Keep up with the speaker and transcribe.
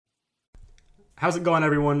How's it going,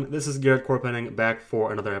 everyone? This is Garrett Corpenning back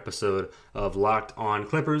for another episode of Locked On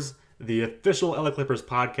Clippers, the official LA Clippers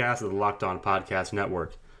podcast of the Locked On Podcast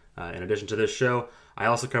Network. In addition to this show, I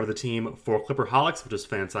also cover the team for Clipperholics, which is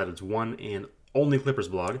Fansided's one and only Clippers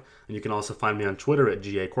blog. And you can also find me on Twitter at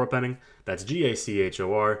GACorpenning. That's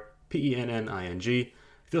GACHORPENNING.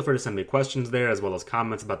 Feel free to send me questions there, as well as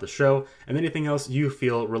comments about the show and anything else you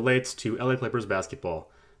feel relates to LA Clippers basketball.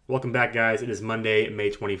 Welcome back, guys. It is Monday, May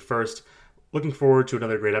 21st. Looking forward to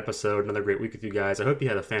another great episode, another great week with you guys. I hope you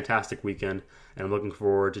had a fantastic weekend, and I'm looking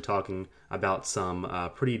forward to talking about some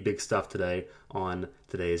pretty big stuff today on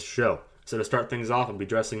today's show. So to start things off, I'll be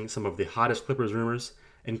addressing some of the hottest Clippers rumors,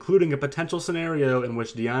 including a potential scenario in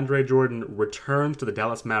which DeAndre Jordan returns to the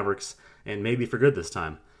Dallas Mavericks, and maybe for good this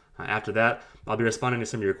time. After that, I'll be responding to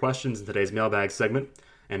some of your questions in today's mailbag segment.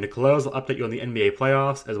 And to close, I'll update you on the NBA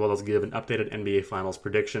playoffs, as well as give an updated NBA Finals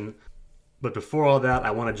prediction. But before all that, I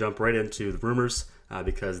want to jump right into the rumors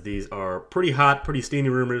because these are pretty hot, pretty steamy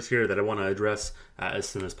rumors here that I want to address as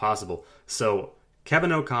soon as possible. So,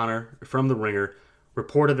 Kevin O'Connor from The Ringer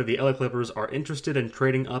reported that the LA Clippers are interested in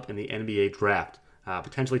trading up in the NBA draft,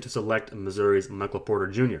 potentially to select Missouri's Michael Porter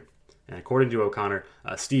Jr. And according to O'Connor,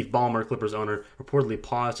 Steve Ballmer, Clippers owner, reportedly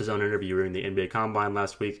paused his own interview during the NBA Combine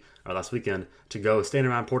last weekend to go stand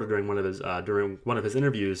around Porter during one of his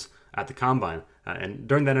interviews at the Combine. And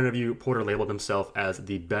during that interview, Porter labeled himself as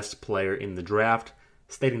the best player in the draft,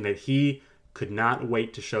 stating that he could not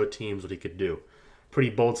wait to show teams what he could do. Pretty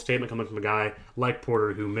bold statement coming from a guy like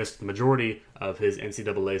Porter who missed the majority of his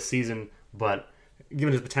NCAA season, but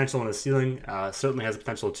given his potential and his ceiling, certainly has the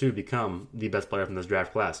potential to become the best player from this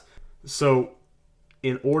draft class. So,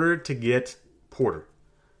 in order to get Porter,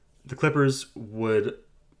 the Clippers would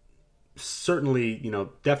certainly,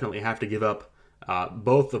 definitely have to give up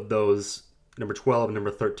both of those number 12 and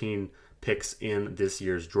number 13 picks in this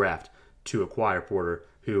year's draft to acquire Porter,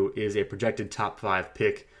 who is a projected top 5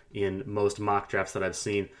 pick in most mock drafts that I've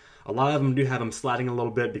seen. A lot of them do have him sliding a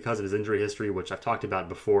little bit because of his injury history, which I've talked about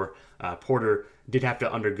before. Porter did have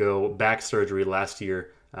to undergo back surgery last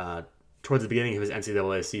year towards the beginning of his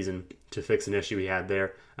NCAA season to fix an issue he had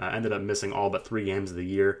there. Ended up missing all but 3 games of the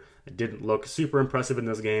year. It didn't look super impressive in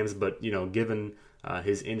those games, but given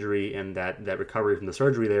his injury and that recovery from the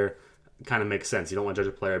surgery there, kind of makes sense. You don't want to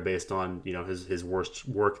judge a player based on his worst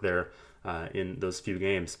work there in those few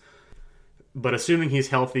games. But assuming he's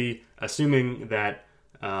healthy, assuming that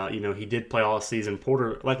he did play all season,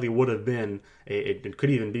 Porter likely would have been it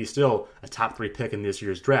could even be still a top 3 pick in this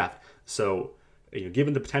year's draft. So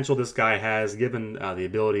given the potential this guy has, given the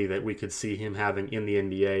ability that we could see him having in the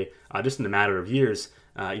NBA just in a matter of years,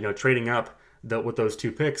 trading up with those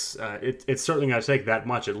 2 picks, it's certainly going to take that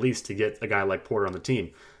much at least to get a guy like Porter on the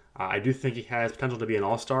team. I do think he has potential to be an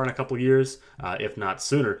all-star in a couple years, if not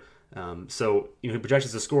sooner. So he projects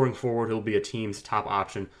as a scoring forward. He'll be a team's top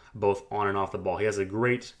option both on and off the ball. He has a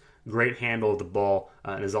great handle of the ball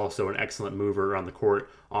and is also an excellent mover around the court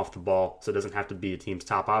off the ball, so it doesn't have to be a team's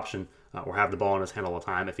top option or have the ball in his hand all the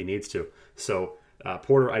time if he needs to. So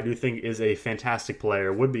Porter, I do think, is a fantastic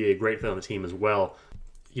player, would be a great fit on the team as well.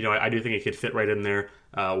 I do think he could fit right in there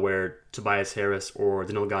where Tobias Harris or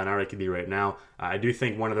Danilo Gallinari could be right now. I do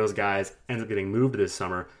think one of those guys ends up getting moved this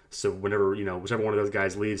summer. So whenever, whichever one of those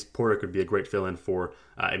guys leaves, Porter could be a great fill-in for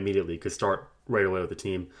immediately. Could start right away with the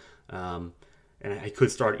team. And he could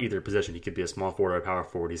start either position. He could be a small forward or a power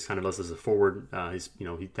forward. He's kind of listed as a forward.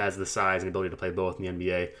 He has the size and ability to play both in the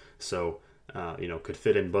NBA. So, could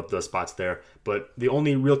fit in both those spots there. But the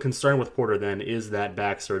only real concern with Porter then is that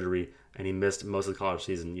back surgery, and he missed most of the college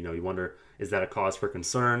season. You wonder, is that a cause for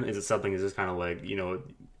concern? Is it something that's just kind of like,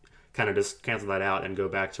 kind of just cancel that out and go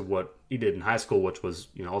back to what he did in high school, which was,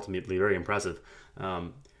 ultimately very impressive.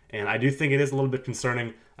 And I do think it is a little bit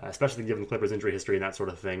concerning, especially given Clippers injury history and that sort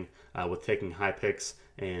of thing, with taking high picks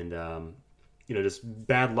and, just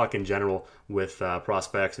bad luck in general with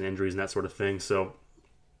prospects and injuries and that sort of thing. So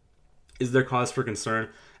is there cause for concern?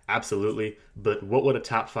 Absolutely. But what would a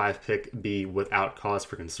top 5 pick be without cause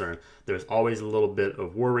for concern? There's always a little bit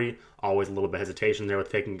of worry, always a little bit of hesitation there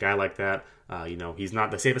with taking a guy like that. He's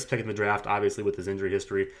not the safest pick in the draft, obviously, with his injury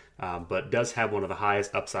history, but does have one of the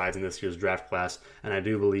highest upsides in this year's draft class. And I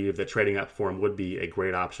do believe that trading up for him would be a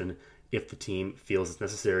great option if the team feels it's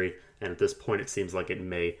necessary. And at this point, it seems like it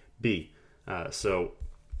may be. So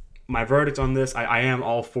my verdict on this, I am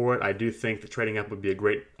all for it. I do think that trading up would be a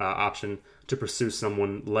great option to pursue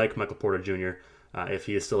someone like Michael Porter Jr. If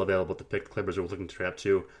he is still available at the pick the Clippers are looking to trade up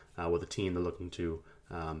to with a team they're looking to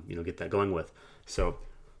get that going with. So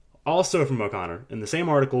also from O'Connor, in the same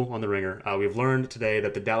article on The Ringer, we've learned today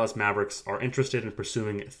that the Dallas Mavericks are interested in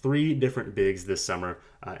pursuing 3 different bigs this summer,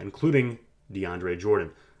 including DeAndre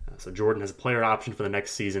Jordan. So Jordan has a player option for the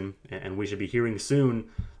next season, and we should be hearing soon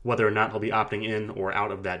whether or not he'll be opting in or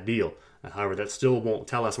out of that deal. However, that still won't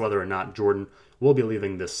tell us whether or not Jordan will be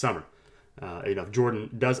leaving this summer. If Jordan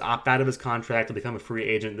does opt out of his contract to become a free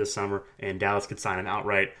agent this summer and Dallas could sign him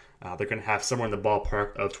outright, they're going to have somewhere in the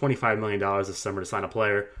ballpark of $25 million this summer to sign a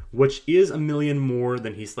player, which is $1 million more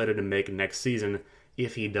than he's slated to make next season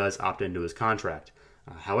if he does opt into his contract.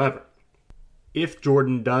 However, if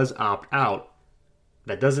Jordan does opt out,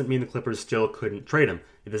 that doesn't mean the Clippers still couldn't trade him.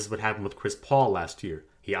 This is what happened with Chris Paul last year.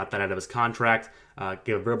 He opted out of his contract,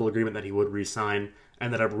 gave a verbal agreement that he would re-sign,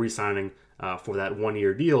 ended up re-signing for that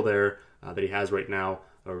 1-year deal there that he has right now,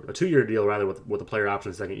 or a 2-year deal rather with a player option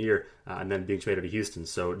in the second year, and then being traded to Houston.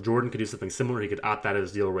 So Jordan could do something similar. He could opt out of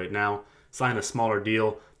his deal right now, sign a smaller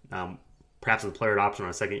deal, perhaps with a player option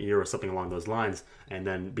on a second year or something along those lines, and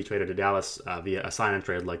then be traded to Dallas via a sign-and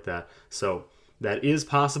trade like that. So that is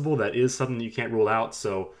possible. That is something that you can't rule out.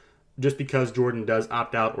 So just because Jordan does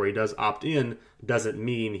opt out or he does opt in doesn't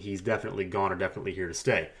mean he's definitely gone or definitely here to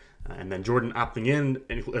stay. And then Jordan opting in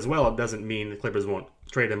as well, it doesn't mean the Clippers won't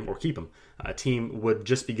trade him or keep him. A team would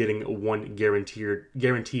just be getting one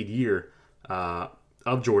guaranteed year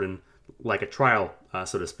of Jordan, like a trial,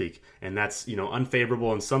 so to speak. And that's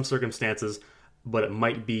unfavorable in some circumstances, but it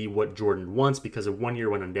might be what Jordan wants because a 1-year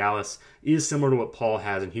win in Dallas is similar to what Paul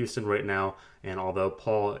has in Houston right now. And although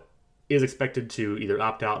Paul is expected to either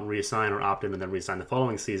opt out and reassign or opt in and then reassign the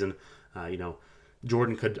following season,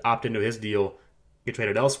 Jordan could opt into his deal, get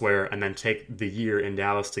traded elsewhere, and then take the year in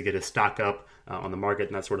Dallas to get his stock up on the market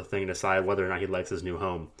and that sort of thing, and decide whether or not he likes his new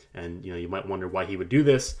home. And you might wonder why he would do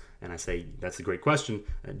this, and I say that's a great question.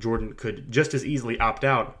 Jordan could just as easily opt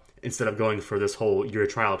out instead of going for this whole year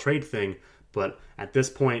trial trade thing, but at this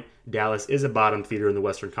point, Dallas is a bottom feeder in the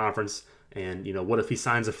Western Conference, and what if he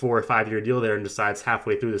signs a 4 or 5 year deal there and decides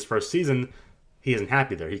halfway through this first season he isn't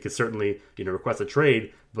happy there? He could certainly request a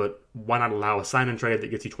trade, but why not allow a sign and trade that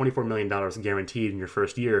gets you $24 million guaranteed in your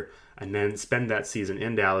first year and then spend that season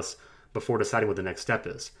in Dallas before deciding what the next step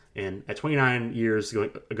is? And at 29 years,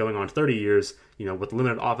 going on 30 years, with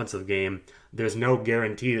limited offensive game, there's no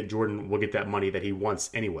guarantee that Jordan will get that money that he wants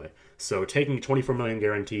anyway. So taking $24 million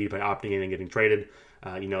guaranteed by opting in and getting traded,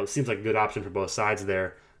 seems like a good option for both sides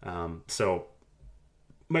there. So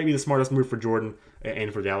might be the smartest move for Jordan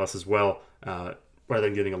and for Dallas as well, rather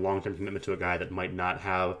than giving a long-term commitment to a guy that might not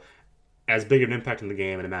have as big of an impact in the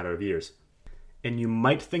game in a matter of years. And you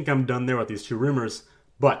might think I'm done there with these two rumors,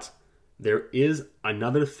 but there is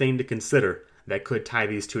another thing to consider that could tie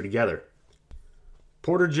these two together.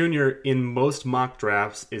 Porter Jr. in most mock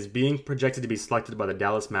drafts is being projected to be selected by the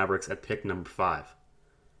Dallas Mavericks at pick number 5.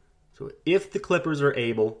 So if the Clippers are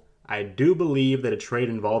able, I do believe that a trade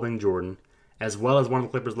involving Jordan, as well as one of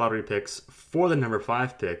the Clippers' lottery picks for the number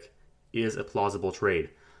 5 pick, is a plausible trade.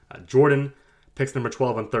 Jordan, picks number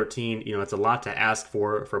 12 and 13, it's a lot to ask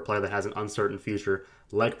for a player that has an uncertain future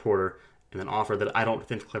like Porter, and an offer that I don't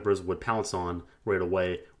think the Clippers would pounce on right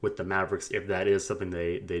away with the Mavericks if that is something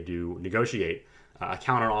they do negotiate. A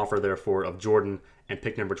counter offer, therefore, of Jordan and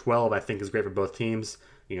pick number 12 I think is great for both teams.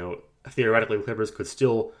 Theoretically, the Clippers could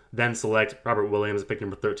still then select Robert Williams at pick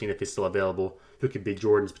number 13 if he's still available, who could be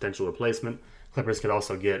Jordan's potential replacement. Clippers could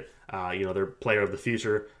also get, their player of the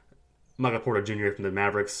future, Michael Porter Jr. from the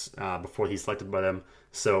Mavericks before he's selected by them.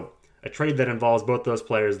 So a trade that involves both those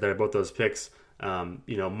players there, both those picks,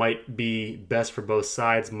 might be best for both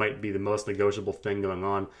sides, might be the most negotiable thing going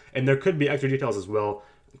on. And there could be extra details as well.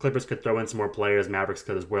 Clippers could throw in some more players, Mavericks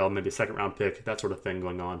could as well, maybe a second-round pick, that sort of thing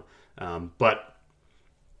going on. But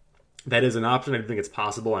that is an option. I do think it's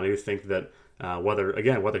possible, and I do think that whether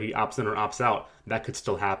he opts in or opts out, that could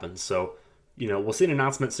still happen. So, we'll see an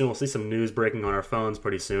announcement soon. We'll see some news breaking on our phones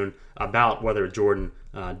pretty soon about whether Jordan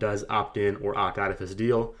does opt in or opt out of his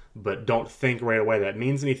deal. But don't think right away that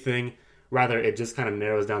means anything. Rather, it just kind of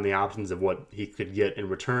narrows down the options of what he could get in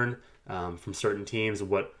return from certain teams,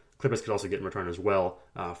 what Clippers could also get in return as well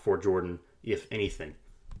for Jordan, if anything.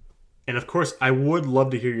 And of course, I would love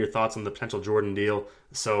to hear your thoughts on the potential Jordan deal.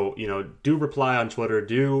 So, do reply on Twitter,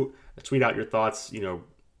 do tweet out your thoughts,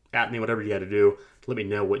 at me, whatever you got to do, to let me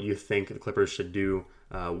know what you think the Clippers should do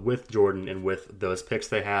with Jordan and with those picks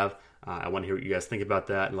they have. I want to hear what you guys think about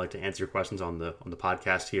that and like to answer your questions on the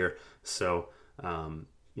podcast here. So,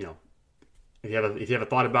 if you have a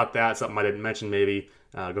thought about that, something I didn't mention maybe,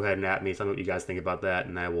 go ahead and at me. Tell me what you guys think about that,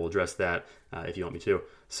 and I will address that if you want me to.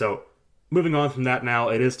 So, moving on from that now,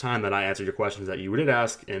 it is time that I answer your questions that you did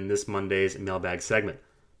ask in this Monday's mailbag segment.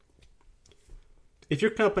 If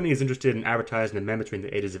your company is interested in advertising to men between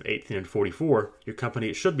the ages of 18 and 44, your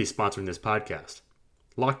company should be sponsoring this podcast.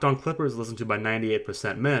 Locked On Clippers is listened to by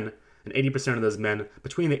 98% men, and 80% of those men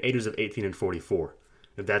between the ages of 18 and 44.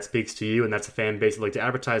 If that speaks to you and that's a fan base you'd like to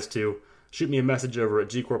advertise to, shoot me a message over at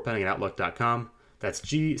gcorpenning@outlook.com. That's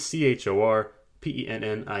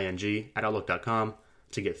GCHORPENNING@outlook.com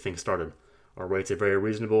to get things started. Our rates are very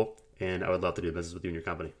reasonable, and I would love to do business with you and your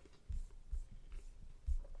company.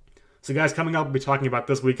 So guys, coming up, we'll be talking about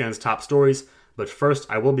this weekend's top stories, but first,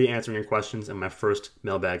 I will be answering your questions in my first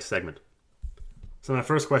mailbag segment. So my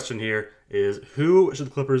first question here is, who should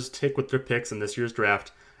the Clippers take with their picks in this year's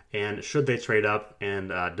draft, and should they trade up, and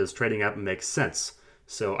does trading up make sense?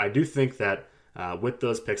 So I do think that with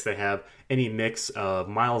those picks they have, any mix of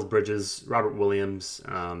Miles Bridges, Robert Williams,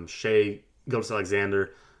 Shai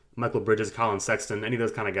Gilgeous-Alexander, Michael Bridges, Colin Sexton, any of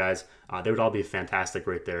those kind of guys, they would all be fantastic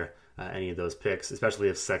right there, any of those picks, especially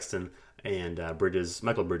if Sexton and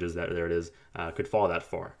Michael Bridges, there it is, could fall that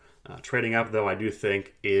far. Trading up, though, I do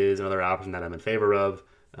think is another option that I'm in favor of,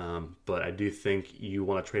 but I do think you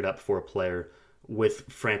want to trade up for a player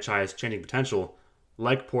with franchise-changing potential,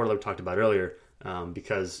 like Porter, we talked about earlier,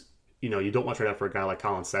 because you don't want to trade up for a guy like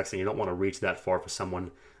Colin Sexton. You don't want to reach that far for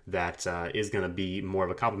someone that is going to be more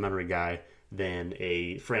of a complimentary guy than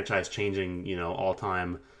a franchise-changing,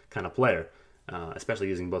 all-time kind of player, especially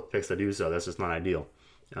using both picks to do so. That's just not ideal.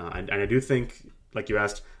 And I do think, like you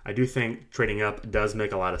asked, I do think trading up does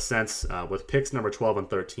make a lot of sense. With picks number 12 and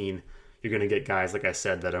 13, you're going to get guys, like I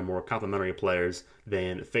said, that are more complimentary players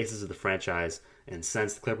than faces of the franchise. And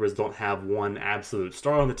since the Clippers don't have one absolute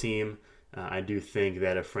star on the team, I do think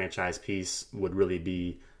that a franchise piece would really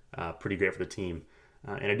be pretty great for the team.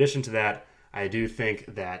 In addition to that, I do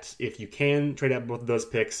think that if you can trade out both of those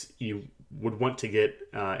picks, you would want to get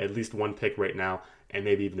at least one pick right now, and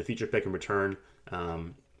maybe even the future pick in return.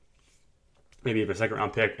 Maybe even a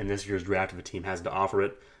second-round pick in this year's draft if a team has to offer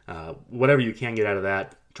it. Whatever you can get out of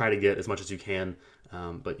that, try to get as much as you can.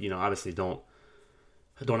 But obviously don't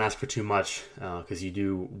ask for too much because you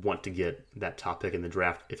do want to get that top pick in the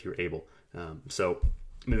draft if you're able. So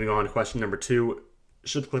moving on to question number 2,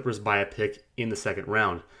 should the Clippers buy a pick in the second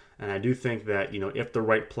round? And I do think that, if the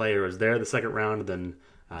right player is there the second round, then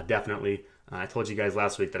definitely. I told you guys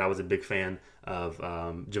last week that I was a big fan of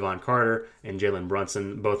Javon Carter and Jalen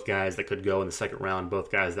Brunson, both guys that could go in the second round,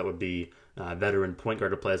 both guys that would be veteran point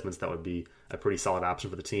guard replacements that would be a pretty solid option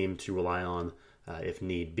for the team to rely on if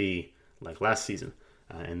need be, like last season.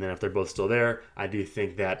 And then if they're both still there, I do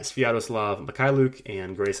think that Sviatoslav Mikhailuk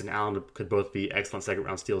and Grayson Allen could both be excellent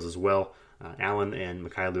second-round steals as well. Allen and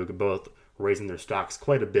Mikhailuk both raising their stocks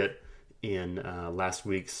quite a bit in last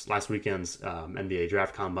weekend's NBA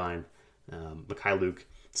draft combine. Mikhailuk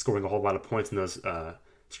scoring a whole lot of points in those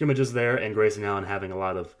scrimmages there, and Grayson Allen having a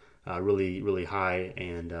lot of really, really high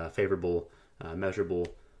and favorable measurable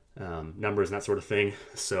numbers and that sort of thing.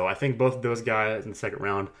 So I think both of those guys in the second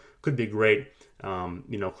round could be great.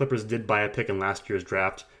 Clippers did buy a pick in last year's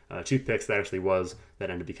draft, 2 picks that actually was, that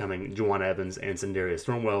ended up becoming Juwan Evans and Sindarius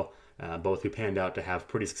Thornwell, both who panned out to have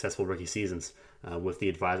pretty successful rookie seasons with the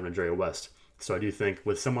advisement of Jerry West. So I do think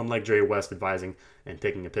with someone like Jerry West advising and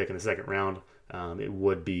taking a pick in the second round, it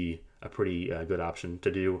would be a pretty good option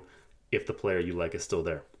to do if the player you like is still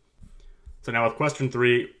there. So now with question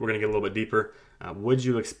 3, we're going to get a little bit deeper. Would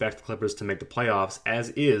you expect the Clippers to make the playoffs as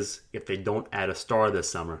is if they don't add a star this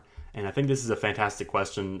summer? And I think this is a fantastic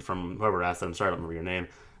question from whoever asked it. I'm sorry, I don't remember your name.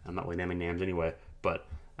 I'm not really naming names anyway. But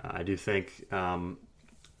I do think it's a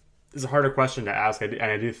harder question to ask. And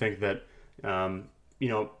I do think that,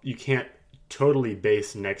 you can't totally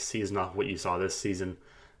base next season off what you saw this season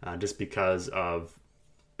just because of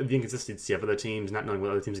the inconsistency of other teams, not knowing what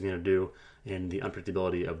other teams are going to do, and the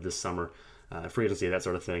unpredictability of this summer, free agency, that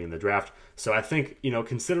sort of thing, in the draft. So I think,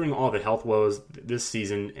 considering all the health woes this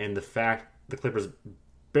season and the fact the Clippers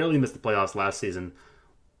barely missed the playoffs last season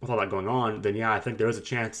with all that going on, then I think there is a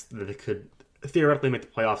chance that they could theoretically make the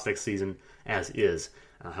playoffs next season as is.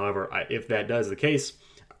 However, if that does the case,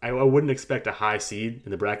 I wouldn't expect a high seed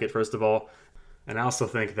in the bracket, first of all. And I also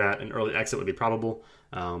think that an early exit would be probable.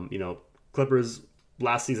 Clippers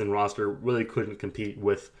last season roster really couldn't compete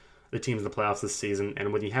with the teams in the playoffs this season.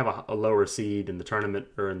 And when you have a lower seed in the tournament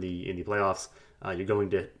or in the playoffs, you're going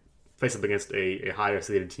to face up against a higher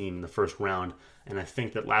seeded team in the first round. And I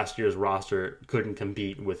think that last year's roster couldn't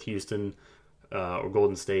compete with Houston or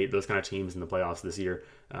Golden State, those kind of teams in the playoffs this year.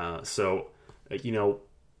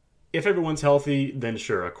 If everyone's healthy, then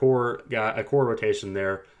sure, a core rotation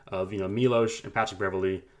there of Milos and Patrick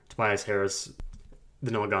Beverley, Tobias Harris,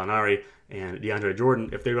 Danilo Gallinari, and DeAndre Jordan.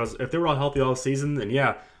 If they were all healthy all season,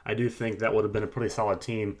 then I do think that would have been a pretty solid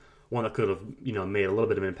team, one that could have made a little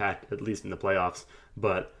bit of impact at least in the playoffs.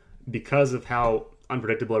 But because of how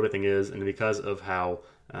unpredictable everything is, and because of how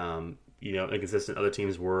inconsistent other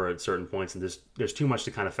teams were at certain points, and there's too much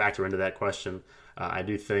to kind of factor into that question. I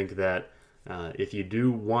do think that if you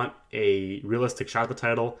do want a realistic shot at the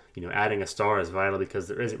title, adding a star is vital because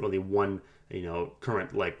there isn't really one,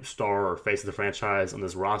 current like star or face of the franchise on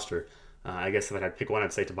this roster. I guess if I had to pick one,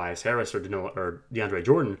 I'd say Tobias Harris or DeAndre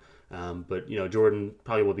Jordan. But Jordan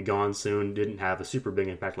probably will be gone soon. Didn't have a super big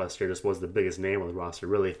impact last year. Just was the biggest name on the roster,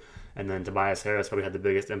 really. And then Tobias Harris probably had the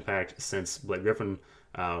biggest impact since Blake Griffin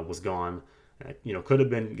was gone. Could have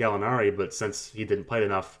been Gallinari, but since he didn't play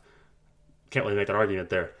enough, can't really make that argument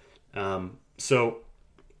there. So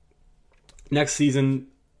next season,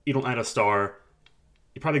 you don't add a star.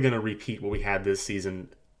 You're probably going to repeat what we had this season.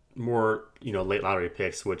 More, late lottery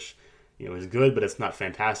picks, which is good, but it's not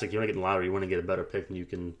fantastic. You want to get in the lottery, you want to get a better pick than you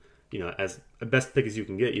can, as a best pick as you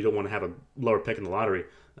can get. You don't want to have a lower pick in the lottery.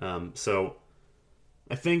 So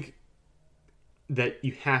I think that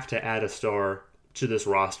you have to add a star to this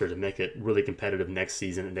roster to make it really competitive next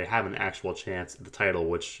season and to have an actual chance at the title,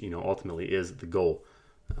 which, ultimately is the goal.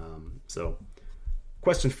 So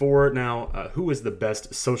question 4 now, who is the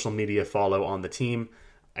best social media follow on the team?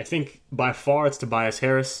 I think by far it's Tobias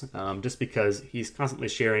Harris, just because he's constantly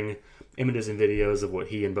sharing images and videos of what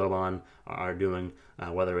he and Boban are doing,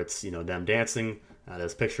 whether it's, them dancing.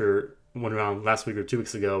 This picture went around last week or 2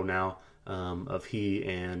 weeks ago now of he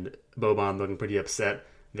and Boban looking pretty upset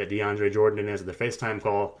that DeAndre Jordan didn't answer the FaceTime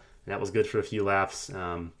call. That was good for a few laughs.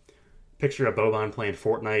 Picture of Boban playing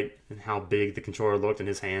Fortnite and how big the controller looked in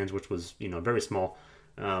his hands, which was, very small.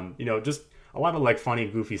 Just a lot of funny,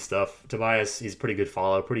 goofy stuff. Tobias, he's a pretty good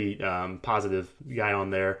follow, pretty positive guy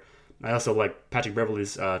on there. I also like Patrick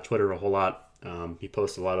Beverley's Twitter a whole lot. He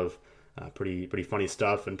posts a lot of pretty funny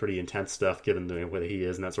stuff and pretty intense stuff, given the way that he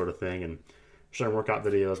is and that sort of thing, and sharing workout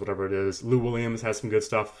videos, whatever it is. Lou Williams has some good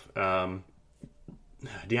stuff.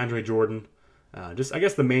 DeAndre Jordan, just I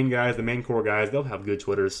guess the main guys, the main core guys, they'll have good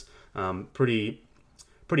Twitters. Pretty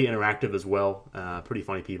interactive as well. Pretty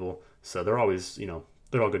funny people. So they're always,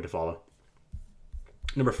 they're all good to follow.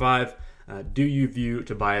 Number 5, do you view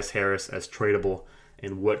Tobias Harris as tradable,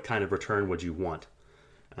 and what kind of return would you want?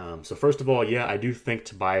 So first of all, yeah, I do think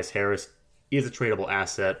Tobias Harris is a tradable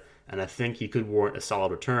asset, and I think he could warrant a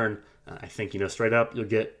solid return. I think, straight up, you'll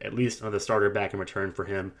get at least another starter back in return for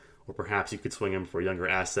him, or perhaps you could swing him for a younger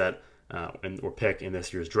asset or pick in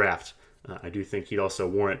this year's draft. I do think he'd also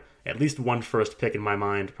warrant at least one first pick in my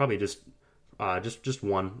mind, probably just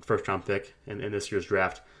one first-round pick in this year's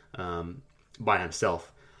draft by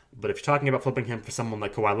himself. But if you're talking about flipping him for someone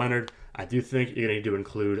like Kawhi Leonard, I do think you're going to need to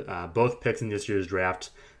include both picks in this year's draft,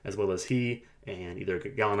 as well as he and either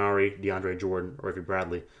Gallinari, DeAndre Jordan, or Avery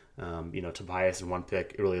Bradley. Tobias in one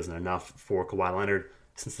pick, it really isn't enough for Kawhi Leonard,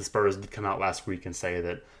 since the Spurs did come out last week and say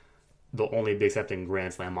that they'll only be accepting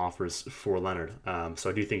Grand Slam offers for Leonard. So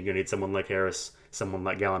I do think you're going to need someone like Harris, someone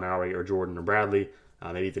like Gallinari or Jordan or Bradley,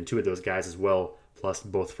 maybe even 2 of those guys as well, plus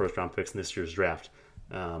both first-round picks in this year's draft.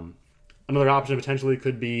 Another option potentially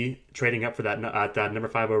could be trading up for that number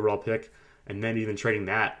 5 overall pick, and then even trading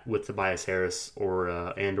that with Tobias Harris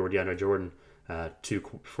or DeAndre Jordan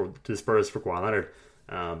to the Spurs for Kawhi Leonard.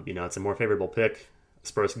 It's a more favorable pick.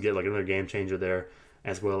 Spurs can get another game changer there,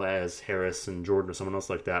 as well as Harris and Jordan or someone else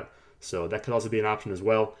like that. So that could also be an option as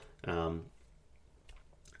well.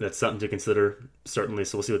 That's something to consider, certainly.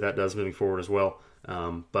 So we'll see what that does moving forward as well.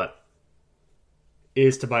 But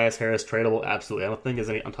is Tobias Harris tradable? Absolutely. I don't think there's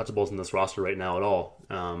any untouchables in this roster right now at all.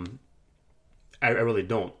 I really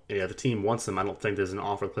don't. If the team wants him, I don't think there's an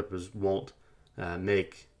offer the Clippers won't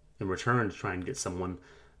make in return to try and get someone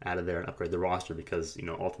out of there and upgrade the roster, because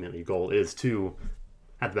ultimately your goal is to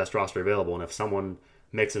have the best roster available. And if someone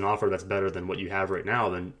makes an offer that's better than what you have right now,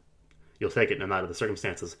 then you'll take it no matter the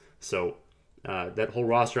circumstances. So that whole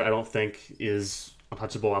roster I don't think is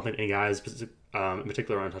untouchable. I don't think any guys in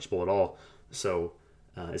particular are untouchable at all. So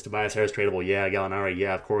is Tobias Harris tradable? Yeah. Gallinari?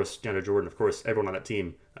 Yeah, of course. DeAndre Jordan? Of course. Everyone on that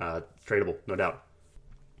team tradable, no doubt.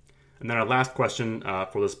 And then our last question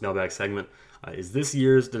for this mailbag segment is this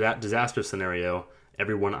year's disaster scenario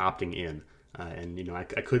everyone opting in?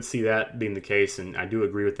 I could see that being the case, and I do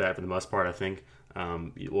agree with that for the most part, I think.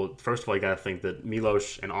 First of all, you got to think that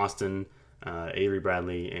Milos and Austin, Avery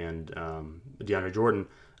Bradley, and DeAndre Jordan,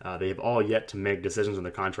 they have all yet to make decisions on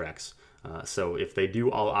their contracts. So if they do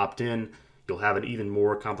all opt in, you'll have an even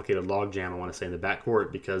more complicated logjam, I want to say, in the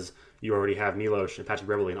backcourt, because you already have Milos and Patrick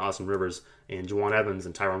Beverley and Austin Rivers and Juwan Evans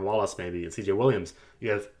and Tyron Wallace maybe and CJ Williams. You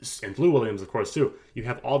have, and Lou Williams, of course, too. You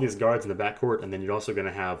have all these guards in the backcourt, and then you're also going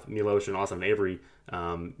to have Milos and Austin and Avery,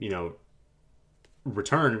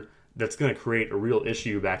 return. That's going to create a real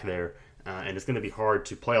issue back there, and it's going to be hard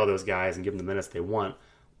to play all those guys and give them the minutes they want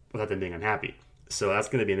without them being unhappy. So that's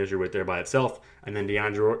going to be an issue right there by itself. And then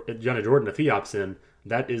DeAndre Jordan, if he opts in,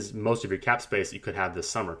 that is most of your cap space you could have this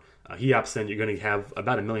summer. He opts in, you're going to have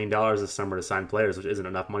about $1 million this summer to sign players, which isn't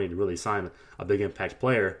enough money to really sign a big impact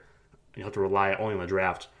player. You have to rely only on the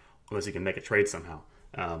draft unless you can make a trade somehow.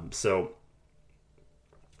 So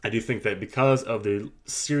I do think that because of the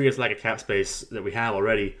serious lack of cap space that we have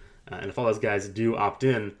already, and if all those guys do opt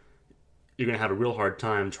in, you're going to have a real hard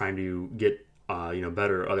time trying to get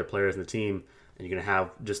better other players in the team, and you're going to have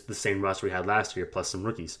just the same roster we had last year plus some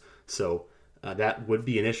rookies. So that would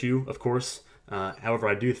be an issue, of course. However,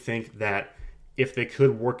 I do think that if they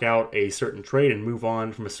could work out a certain trade and move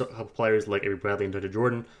on from a couple players like Avery Bradley and DeAndre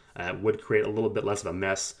Jordan, would create a little bit less of a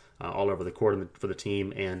mess all over the court for the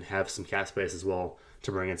team and have some cap space as well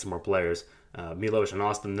to bring in some more players. Milos and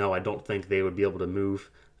Austin, no, I don't think they would be able to move.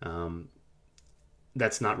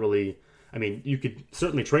 That's not really... I mean, you could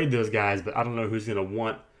certainly trade those guys, but I don't know who's going to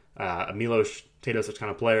want a Milos Teodosic kind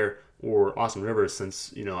of player or Austin Rivers,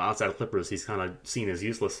 since, outside of Clippers, he's kind of seen as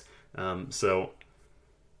useless. So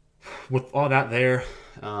with all that there,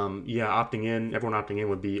 everyone opting in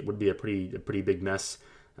would be a pretty big mess.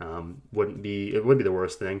 It would be the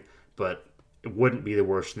worst thing, but it wouldn't be the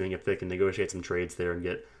worst thing if they can negotiate some trades there and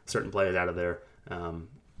get certain players out of there.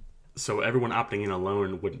 So everyone opting in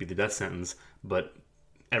alone wouldn't be the death sentence, but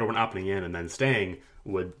everyone opting in and then staying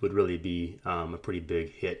would really be a pretty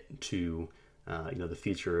big hit to the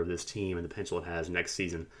future of this team and the potential it has next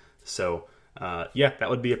season. So that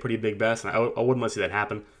would be a pretty big mess, and I wouldn't want to see that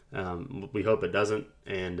happen. We hope it doesn't,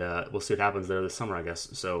 and we'll see what happens there this summer, I guess.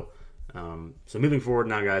 So moving forward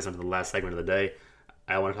now, guys, onto the last segment of the day,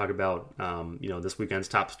 I want to talk about this weekend's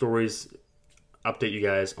top stories, update you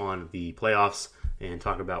guys on the playoffs, and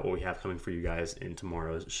talk about what we have coming for you guys in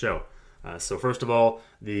tomorrow's show. So first of all,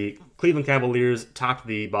 the Cleveland Cavaliers topped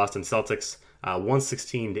the Boston Celtics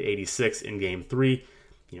 116-86 in Game 3.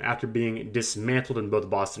 After being dismantled in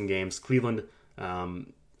both Boston games, Cleveland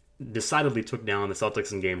decidedly took down the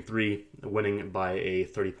Celtics in Game 3, winning by a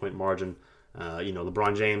 30-point margin.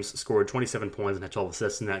 LeBron James scored 27 points and had 12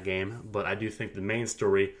 assists in that game, but I do think the main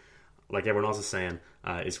story, like everyone else is saying,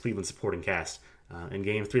 is Cleveland's supporting cast. In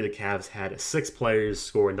Game 3, the Cavs had 6 players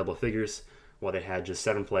score in double figures, while they had just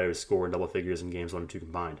 7 players score in double figures in Games 1 and 2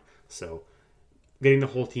 combined. So getting the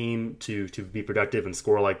whole team to be productive and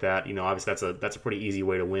score like that, obviously that's a pretty easy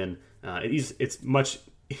way to win. It's much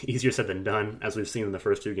easier said than done, as we've seen in the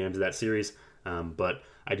first 2 games of that series. But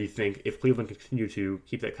I do think if Cleveland can continue to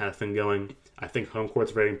keep that kind of thing going, I think home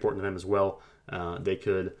court's very important to them as well. They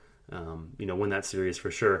could, win that series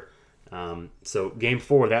for sure. So Game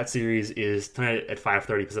 4 of that series is tonight at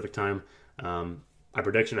 5:30 Pacific time. My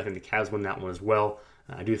prediction, I think the Cavs win that one as well.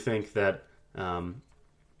 I do think that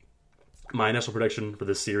my initial prediction for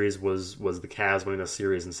this series was the Cavs winning this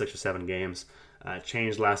series in 6 or 7 games. It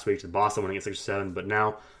changed last week to Boston winning at 6 or 7, but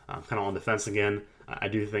now I'm kind of on the fence again. I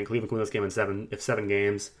do think Cleveland can win this game in 7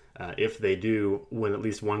 games. If they do win at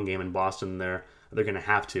least one game in Boston, they're going to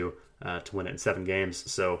have to win it in 7 games.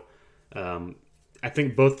 So I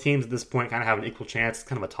think both teams at this point kind of have an equal chance. It's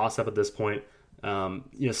kind of a toss-up at this point.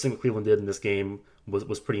 Seeing what Cleveland did in this game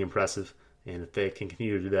was pretty impressive, and if they can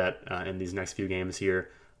continue to do that in these next few games here,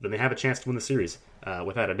 then they have a chance to win the series,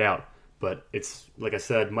 without a doubt. But it's, like I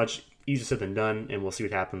said, much easier said than done, and we'll see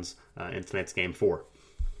what happens in tonight's Game 4.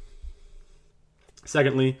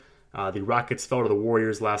 Secondly, the Rockets fell to the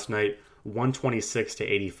Warriors last night,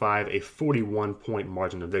 126-85, a 41-point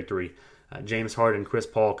margin of victory. James Harden and Chris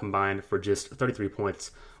Paul combined for just 33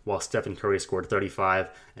 points, while Stephen Curry scored 35,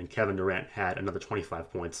 and Kevin Durant had another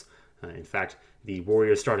 25 points. In fact, the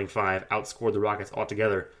Warriors starting 5 outscored the Rockets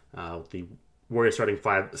altogether, with the Warriors starting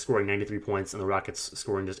 5 scoring 93 points and the Rockets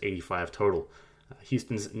scoring just 85 total.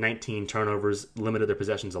 Houston's 19 turnovers limited their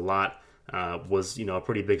possessions a lot, was a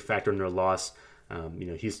pretty big factor in their loss.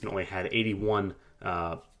 Houston only had 81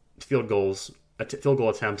 field goal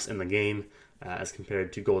attempts in the game, as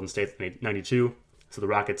compared to Golden State's 92. So the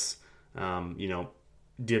Rockets,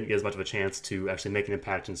 didn't get as much of a chance to actually make an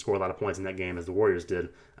impact and score a lot of points in that game as the Warriors did,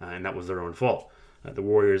 and that was their own fault. The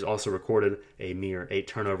Warriors also recorded a mere 8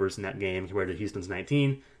 turnovers in that game compared to Houston's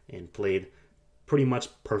 19, and played pretty much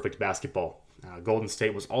perfect basketball. Golden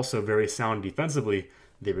State was also very sound defensively.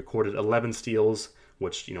 They recorded 11 steals,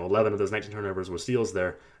 which 11 of those 19 turnovers were steals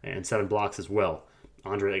there, and 7 blocks as well.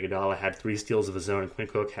 Andre Iguodala had 3 steals of his own, and Quinn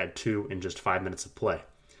Cook had 2 in just 5 minutes of play.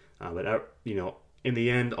 In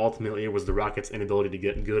the end, ultimately, it was the Rockets' inability to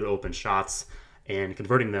get good open shots and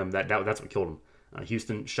converting them. That's what killed them.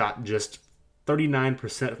 Houston shot just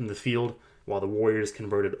 39% from the field, while the Warriors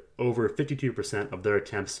converted over 52% of their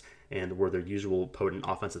attempts and were their usual potent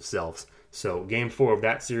offensive selves. So Game 4 of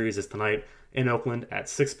that series is tonight in Oakland at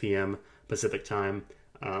 6 p.m. Pacific time.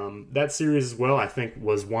 That series as well, I think,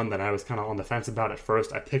 was one that I was kind of on the fence about at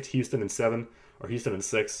first. I picked Houston in 7 or Houston in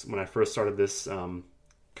 6 when I first started this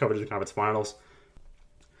coverage of the conference finals.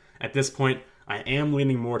 At this point, I am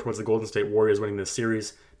leaning more towards the Golden State Warriors winning this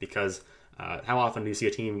series because how often do you see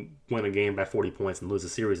a team win a game by 40 points and lose a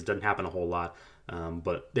series? It doesn't happen a whole lot.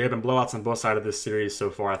 But there have been blowouts on both sides of this series so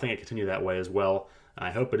far. I think it continue that way as well.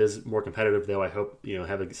 I hope it is more competitive, though. I hope,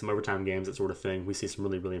 having some overtime games, that sort of thing. We see some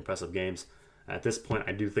really, really impressive games. At this point,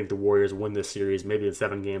 I do think the Warriors win this series, maybe in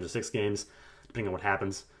 7 games or 6 games, depending on what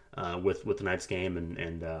happens with tonight's game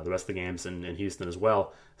and the rest of the games in Houston as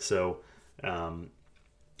well. So I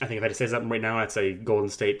think if I had to say something right now, I'd say Golden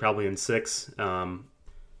State probably in 6.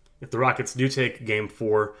 If the Rockets do take Game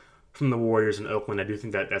 4 from the Warriors in Oakland, I do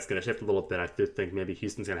think that's going to shift a little bit. I do think maybe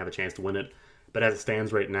Houston's going to have a chance to win it. But as it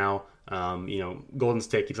stands right now, Golden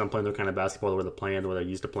State keeps on playing their kind of basketball where they're playing, where they're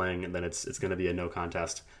used to playing, and then it's going to be a no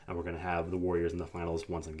contest, and we're going to have the Warriors in the finals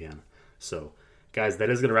once again. So, guys, that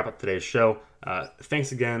is going to wrap up today's show.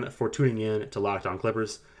 Thanks again for tuning in to Locked On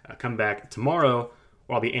Clippers. Come back tomorrow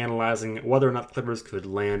where I'll be analyzing whether or not the Clippers could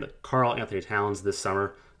land Karl Anthony Towns this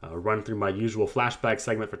summer, run through my usual flashback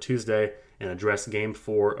segment for Tuesday, and address Game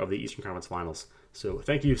 4 of the Eastern Conference Finals. So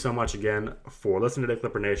thank you so much again for listening to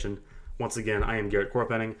Clipper Nation. Once again, I am Garrett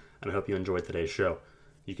Korpenning, and I hope you enjoyed today's show.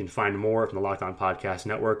 You can find more from the Locked On Podcast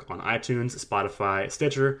Network on iTunes, Spotify,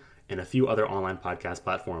 Stitcher, and a few other online podcast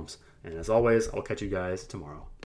platforms. And as always, I'll catch you guys tomorrow.